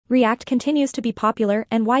React continues to be popular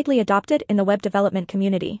and widely adopted in the web development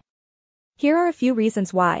community. Here are a few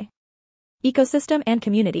reasons why. Ecosystem and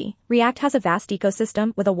community. React has a vast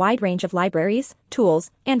ecosystem with a wide range of libraries,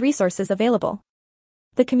 tools, and resources available.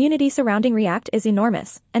 The community surrounding React is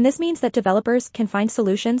enormous, and this means that developers can find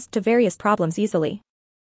solutions to various problems easily.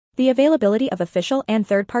 The availability of official and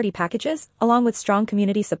third-party packages, along with strong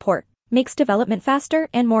community support, makes development faster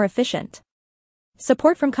and more efficient.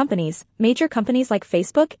 Support from companies. Major companies like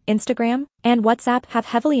Facebook, Instagram, and WhatsApp have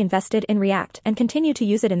heavily invested in React and continue to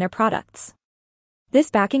use it in their products.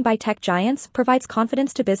 This backing by tech giants provides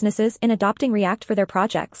confidence to businesses in adopting React for their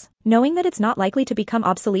projects, knowing that it's not likely to become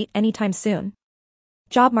obsolete anytime soon.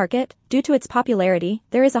 Job market. Due to its popularity,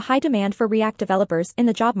 there is a high demand for React developers in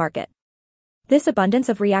the job market. This abundance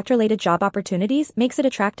of React-related job opportunities makes it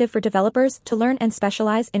attractive for developers to learn and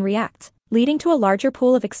specialize in React, leading to a larger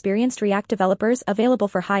pool of experienced React developers available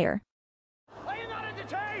for hire. Are you not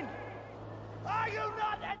entertained? Are you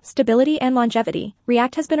not Stability and longevity.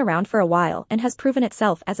 React has been around for a while and has proven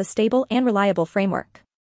itself as a stable and reliable framework.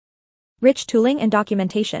 Rich tooling and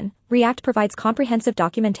documentation. React provides comprehensive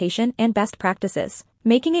documentation and best practices,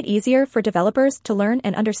 making it easier for developers to learn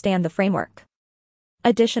and understand the framework.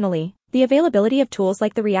 Additionally, the availability of tools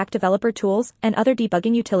like the React Developer Tools and other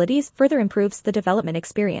debugging utilities further improves the development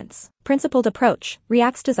experience. Principled approach.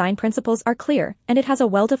 React's design principles are clear, and it has a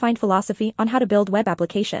well-defined philosophy on how to build web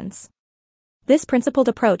applications. This principled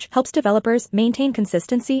approach helps developers maintain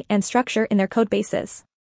consistency and structure in their code bases.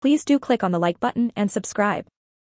 Please do click on the like button and subscribe.